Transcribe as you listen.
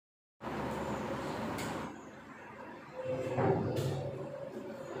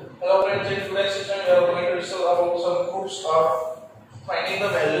friends, in today's session we are going to discuss about some proofs of finding the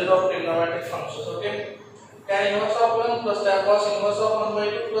values of trigonometric functions. Okay. Tan inverse of 1 plus tan cos inverse of 1 by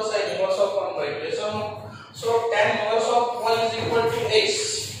 2 plus sin inverse of 1 by 2. So tan inverse of 1 is equal to x.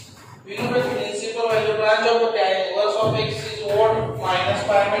 We know that the principal value branch of the tan inverse of x is what? Minus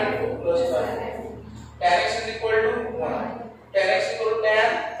pi by 2 plus pi. Tan x is equal to 1. Tan x is equal to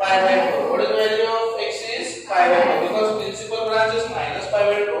tan pi by 4. What is the value of x is pi by 4 because principal branch is minus pi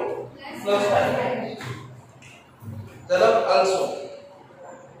by 2 plus pi by 2. Also,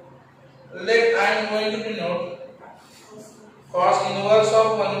 let I am going to denote cos inverse of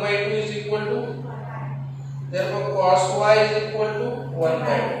 1 by 2 is equal to, therefore cos y is equal to 1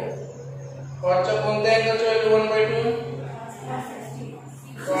 by 2. Cos च्या कोणत्या अँगलची value 1 by 2?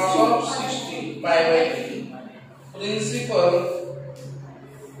 cos of 60 pi by 3. Principal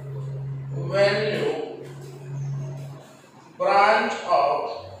value branch of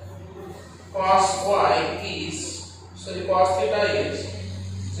cos y is, sorry, cos theta is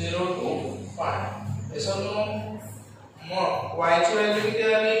 0 to 5. Yes or no? More. Y ची value किती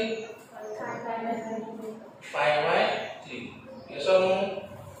आली? pi by 3. Yes or no?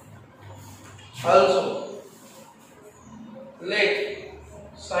 Also, let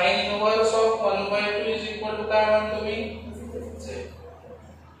sin inverse of 1 by 2 is equal to काय म्हणतो मी? z.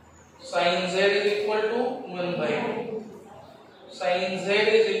 Sin z is equal to 1 by 2. Sin z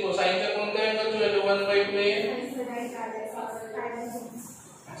is equal, sin च्या कोणत्या अँगलची value 1 by 2 आहे?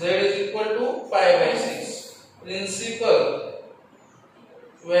 z is equal to pi by 6. Principal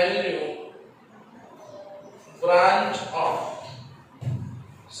value branch of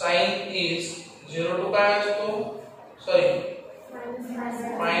sin is 0 to काय असतो? Sorry,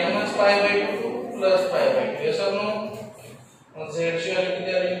 minus pi by 2 plus pi by 2. Yes or no? Z ची value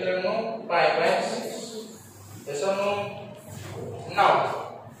किती आली मित्रांनो? pi by 6. Yes or no? Now,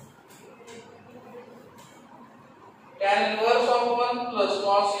 tan inverse of 1 plus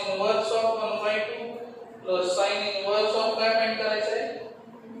cos inverse of 1 by 2 plus sin inverse of काय find करायचं आहे?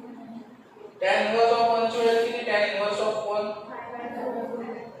 tan inverse of 1 ची value किती? tan inverse of 1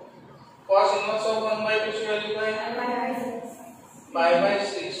 cos inverse of 1 by 2 ची value काय? pi by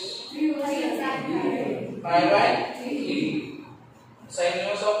 6 pi by 3 sin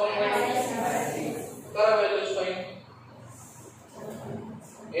inverse of 1 by 2 करा values find.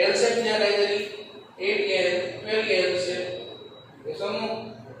 L set दिया काहीतरी 8L 12L set. Yes or no?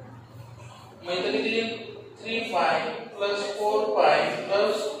 मग इथे किती? 3 pi plus 4 pi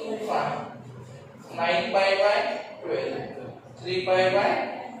plus 2 pi 9 pi by 12 3 pi by.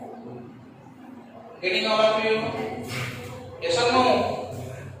 Getting all of you? Yes or no?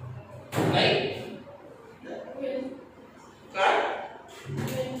 नहीं? काय?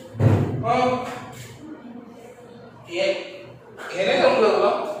 ये घेणे जमलं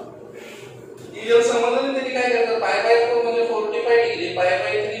तुला? जर समजलं नाही तरी काय करतात? पाय बाय 4 म्हणजे 45 degree, pi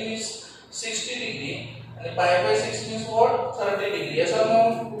by 3 means 60 degree आणि pi by 6 means what? 30 degree. Yes or no?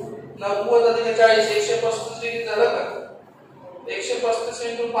 90 अधिक 40 135 डिग्री झालं का? 135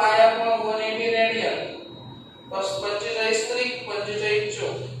 into पाय आपण 180 रेडियन बस 45 त्रिक 45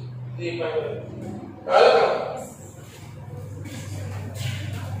 चौक 3 पाय कळलं का?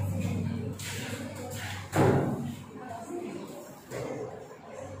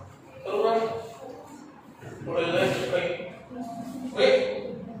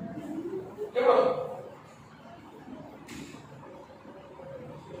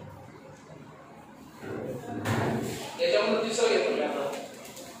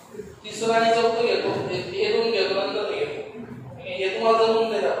 तिसरा आणि चौथा घेतो, हे दोन घेतो, नंतर घेतो. हे तुम्हाला जमून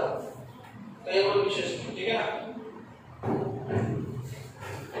नाही जात काही एवढं विशेष, ठीक आहे ना?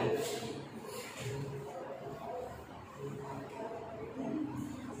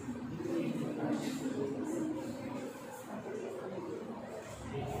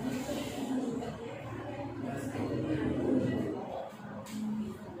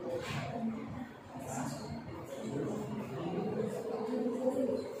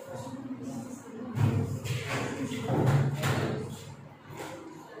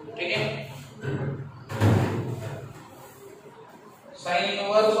 Sin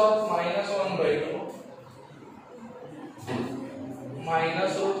inverse of minus 1 by 2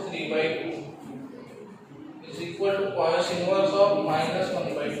 minus root 3 by 2 is equal to cos inverse of minus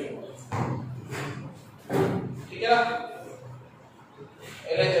 1 by 2. ठीक है ना?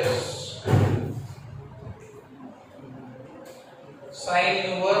 LHS sin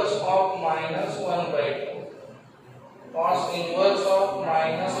inverse of minus 1 by 2 cos inverse of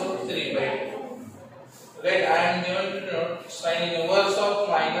minus root 3 by 2. Let I am given to denote sin inverse of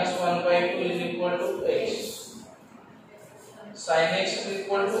minus 1 by 2 is equal to x. sin x is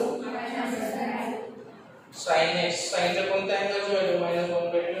equal to sin x, sin च्या कोणत्या अँगलची value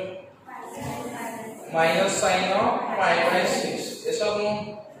 -1/2 minus sin of pi by 6. ऐसा क्यों?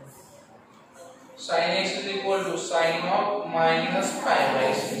 sin x is equal to sin of minus pi by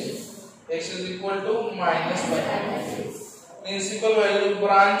 6. x is equal to minus pi by 6. Principal value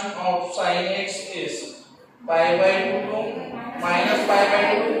branch of sin x is pi by 2 to minus pi by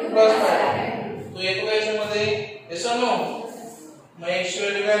 2 plus pi by 2. तो एक equation मध्ये ऐसा no मग x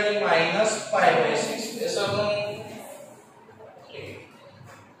value काय minus pi by 6. ऐसा no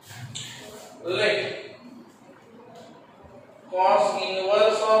let cos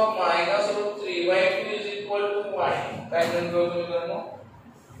inverse of minus root 3 by 2 is equal to y. काय म्हणतो तुम्ही करनो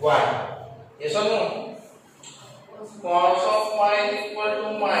y. Yes or no? Cos of y is equal to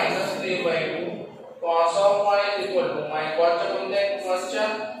minus 3 by 2. Cos of y is equal to cos च्या कोणत्या cos च्या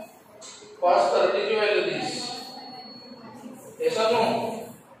cos 30 ची value this. Yes or no?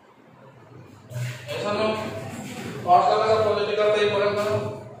 Yes or no? cos ला कसा positive करता येईल बरं का?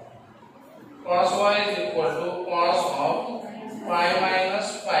 cos y is equal to cos of pi minus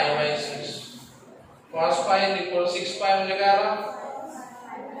pi by 6. cos pi is equal to 6 pi म्हणजे काय आला?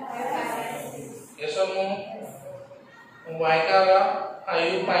 Yes or no? y का आला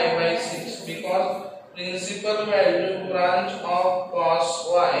 5 pi by 6 because principal value branch of cos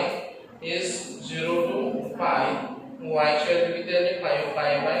y is 0 to pi. y ची value किती आली 5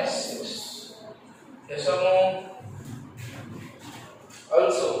 pi by 6. Yes or no?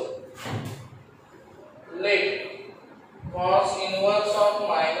 Also let cos inverse of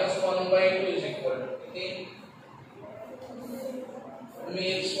minus 1 by 2 is equal to me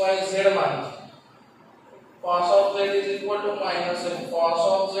x y z मान cos of z is equal to minus n. cos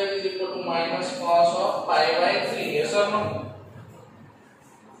of z is equal to minus cos of pi by 3. Yes or no?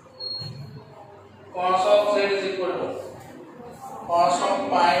 cos of z is equal to cos of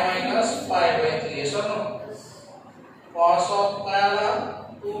pi minus pi by 3. Yes or no? cos of pi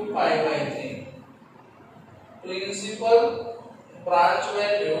 2 pi by 3. Principal branch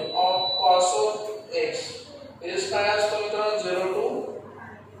value of cos of x is काय असतो मित्रांनो 0 to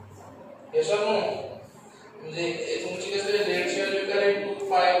yes or no म्हणजे तुमची कसं z ची value काय 2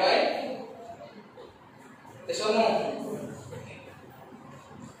 pi by yes or no.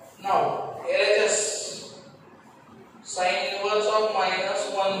 Now LHS sin inverse of minus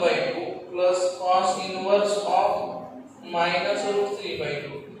 1 by 2 plus cos inverse of minus root 3 by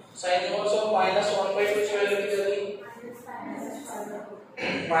 2. sin inverse of minus 1 by 2 ची value किती आली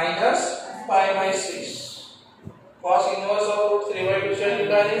minus pi by 6. cos inverse of root 3 by 2 ची value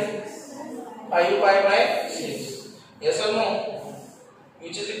काय आली 5 pi by 6. yes or no?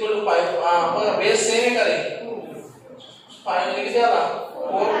 which is equal to 5. बघा base same आहे का रे 5 म्हणजे किती आला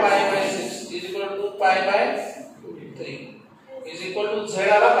 4 pi by 6 is equal to 2 pi by 3 is equal to z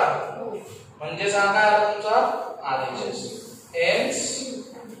आला का म्हणजे सांगा आला तुमचा RHS. hence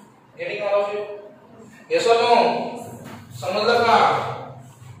getting all of you? yes or no? समजलं का?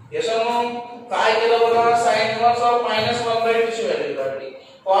 yes or no? काय केलं बघा sin inverse of minus 1 by 2 ची व्हॅल्यू काढली,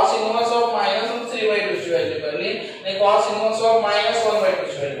 cos inverse of minus 3 by 2 ची व्हॅल्यू काढली आणि cos inverse of minus 1 by 2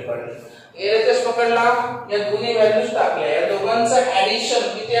 ची व्हॅल्यू काढली. एलएचएस पकडला, या दोन्ही व्हॅल्यूज टाकल्या, या दोघांचं ऍडिशन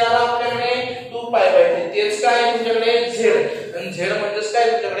किती आला आपल्याकडे 2 pi by 3. तेच काय तुमच्याकडे z आणि z म्हणजेच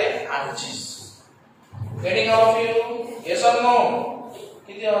काय तुमच्याकडे RHS. getting all of you? yes or no?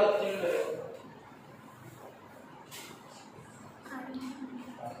 किती आला तुमच्याकडे?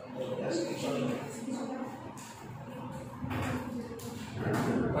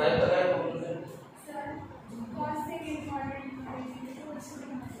 काय तर काय बोलले सर कॉस्ट एक इम्पॉर्टंट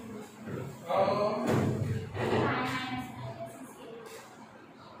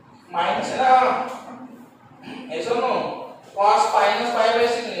माइनस है ना ऐसा no cos minus pi by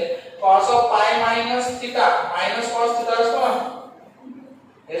 6 है cos of pi minus theta minus cos theta असतो ना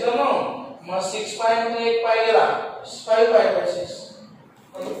ऐसा नो मग 6 pi मध्ये 1 pi गेला 5 pi by 6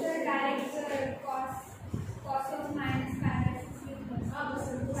 sir direct cos of minus pi by 6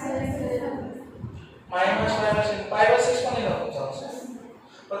 minus pi by 6 पण येणार तुमचा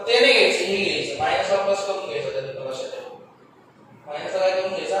पण ते नाही घ्यायचं, हे घ्यायचं मायनस ला प्लस करून घ्यायचं त्याला लक्षात ठेवा. मायनस काय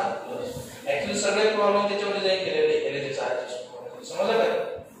करून घ्यायचा प्लस. ऍक्च्युअली सगळे प्रॉब्लेम त्याच्यावर डिझाइन केलेले एलएचएस आरएचएस समजलं काय?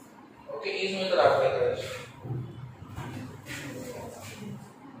 ओके इज मी तर अप्लाय करायचं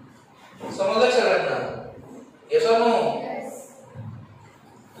समजलं सगळ्यांना? Yes or no?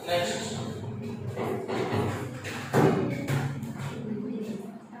 Next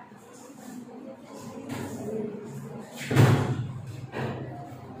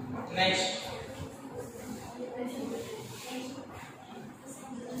next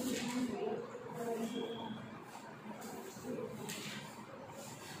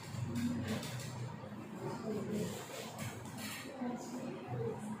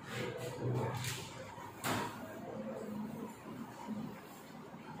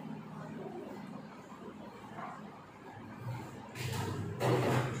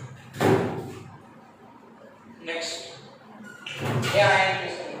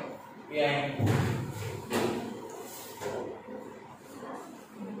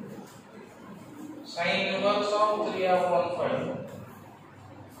sin inverse of 3/5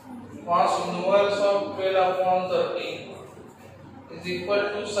 cos inverse of 12/13 is equal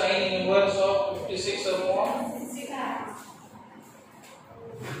to sin inverse of 56/6.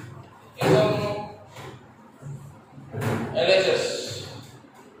 LHS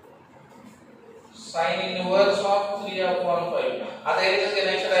sin inverse of 3/5. आता LHS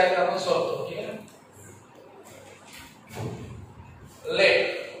घेण्याच्या डायरेक्ट आपण सॉल्व करू. ठीक आहे. Late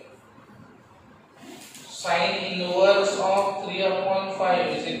sin inverse of 3/5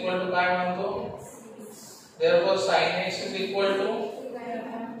 is equal to काय म्हणतो. Therefore sin x is equal to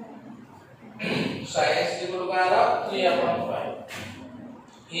sin x is equal to काय आला 3/5.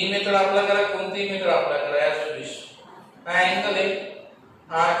 ही मेथड अप्लाय करा. कोणती मेथड अप्लाय करा याचा विषय. काय अँगल आहे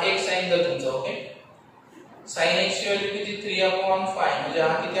हा x अँगल तुमचा. ओके. sin x ची व्हॅल्यू किती 3/5 म्हणजे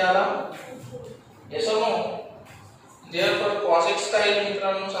हा किती आला. येस और नो. therefore cos x काय येईल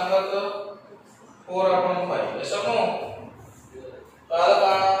मित्रांनो सांगा तर 4/5. येस और नो. कळलं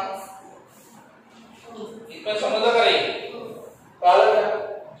का. इथं समजलं का रे. कळलं का.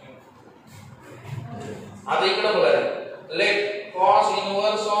 आता इकडे बघा. Late cos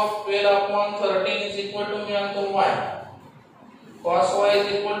inverse of 12/13 is equal to मी आणतो y. cos y is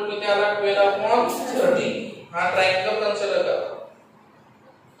equal to किती आला 12/13. हा ट्रायंगल कन्सिडर करा.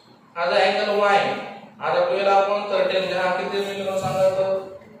 हा जो अँगल y आता 12/13 म्हणजे हा किती मिळतो सांगा तर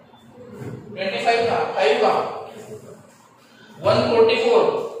 25 का 5 का 144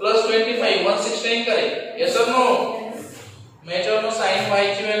 प्लस 25 116 करे. यस और no. Major no sin y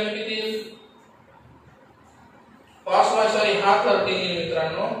ची व्हॅल्यू किती येईल. cos y सॉरी हा 13 येईल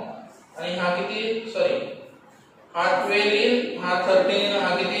मित्रांनो आणि हा किती सॉरी हा 12 येईल. हा 13 येईल.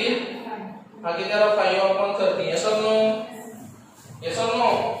 हा किती येईल. हा किती आला 5/13. यस और नो. यस और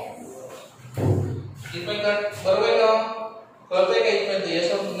नो. इथं का बरोबर आहे का. कळतंय का इथं.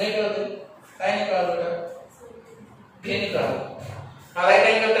 यस और नाही कळतंय. काय नाही कळलं बेटा. हे नाही कळलं. हा राईट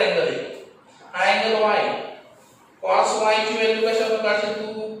अँगल ट्रायंगल आहे. हा अँगल y cos y ची व्हॅल्यू कशाला काढशील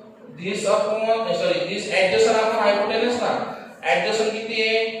तू. this upon sorry this adjacent upon hypotenuse ना. adjacent किती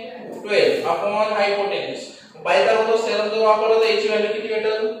आहे 12 upon hypotenuse. पायथागोरस थेरम जर वापरला तर याची व्हॅल्यू किती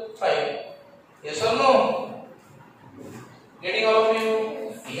भेटेल 5. yes or no. getting all of you.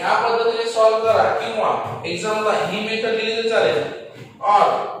 या पद्धतीने सॉल्व करा किंवा एक्झामला ही मेथड दिली तर चालेल. और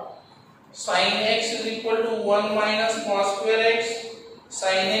sin x is equal to 1 minus cos square x.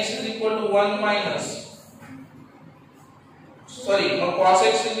 sin x is equal to 1 minus sorry mug cos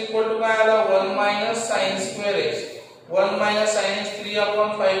x is equal to काय आला 1 minus sin square x. 1 minus sin x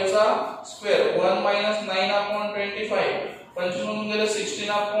 3/5 चा square 1 minus 9/25 पंचमून गेले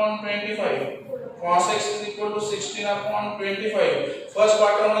 16/25. cos x is equal to 16/25. First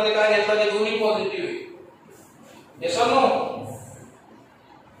quarter मध्ये काय घेतला ते दोन्ही positive आहे. येस और नो.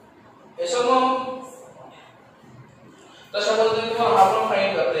 येस और नो. तशा पद्धतीने तुम्हाला हा पण फाइंड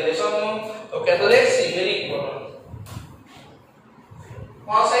करता येईल. येस और नो. ओके तर let's see very important.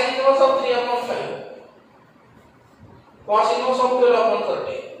 cos inverse of 3/5 cos inverse of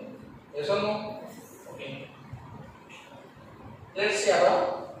 12/13. yes or no. okay let's see now.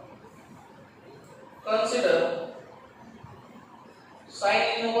 consider sin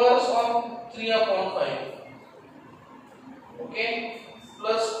inverse of 3/5 okay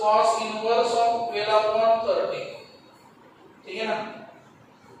plus cos inverse of 12/13. ठीक है ना.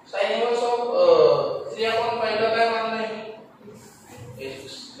 sin inverse of 3/5 ला काय मानलं आहे.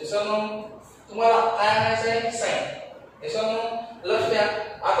 Yes और no. तुम्हाला काय आणायचं आहे sin. येस और नो. लक्ष द्या.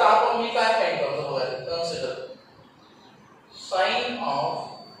 आता आपण मी काय फाइंड करतो बघा. Consider sin of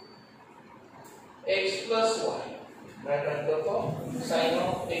x plus y. काय फाइंड करतो sin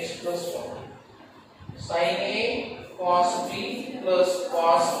of x plus y. sin a cos b plus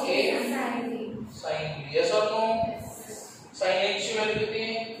cos a sin b. Yes और नो. sin x ची व्हॅल्यू किती.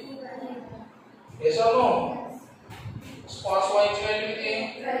 येस और नो. cos y ची value किती आहे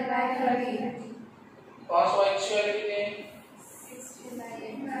 12/13. cos y ची व्हॅल्यू किती आहे 16/8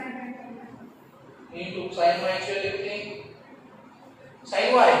 into sin y ची व्हॅल्यू किती sin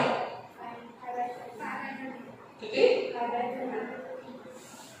y किती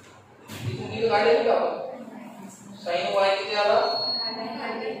इथे काढले का sin y किती आला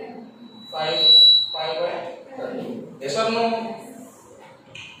 5/13. yes or no.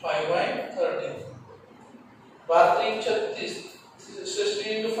 5/13. 36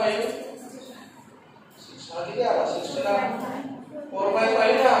 16 into 5 6 किती आला 16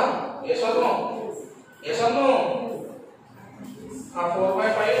 4/5 ना. yes or no. yes or no. हा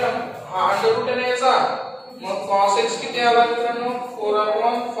 4/5 ना. हा अंडर रूट आहे याचा. मग cos x किती आला मित्रांनो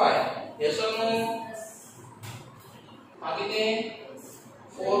 4/5. yes or no. हा किती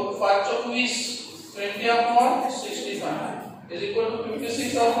 4 5 20 20 upon 65 is equal to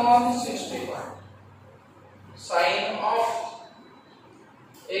 56 upon 65. Sine of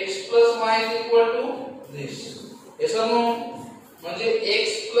x plus y is equal to this. Yes or no? म्हणजे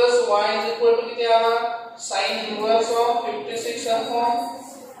x plus y is equal to किती आला? Sine inverse of 56 upon.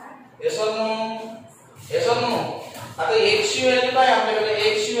 Yes or no? Yes or no? आता x ची value काय आपल्याकडे?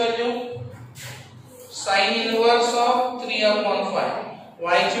 x ची value sin inverse of 3 upon 5.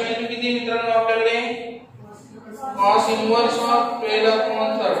 y ची value किती मित्रांनो आपल्याकडे? cos inverse of 12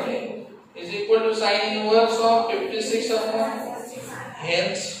 upon 30 is equal to sin inverse of 56 upon.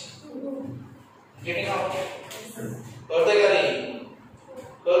 Hence getting out. कळतंय का नाही?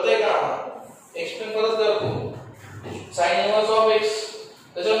 कळतंय का? एक्सप्लेन परत करतो. sin inverse of x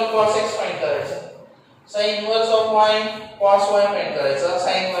त्याच्यावर cos x फाइंड करायचं. sin inverse of y cos y find करायचा.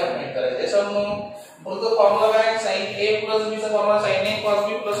 sin y फाइंड करायचं. हे समजून पुढचा फॉर्म्युला काय? sin a plus b चा formula sin a cos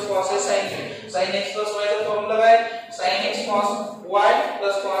b plus cos a sin b. sin x plus y चा formula काय? sin x cos y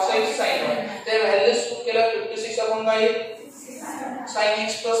plus cos x sin y. ते values put केला 56 upon काय? sin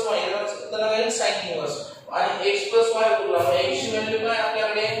x plus y त्याला काय? sin inverse आणि x plus y Urla. x ची value काय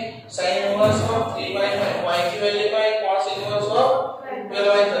आपल्याकडे? sin inverse of 3/5. y ची व्हॅल्यू काय? cos inverse of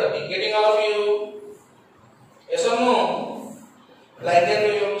 12/30. Getting all of you? Yes or no? Like that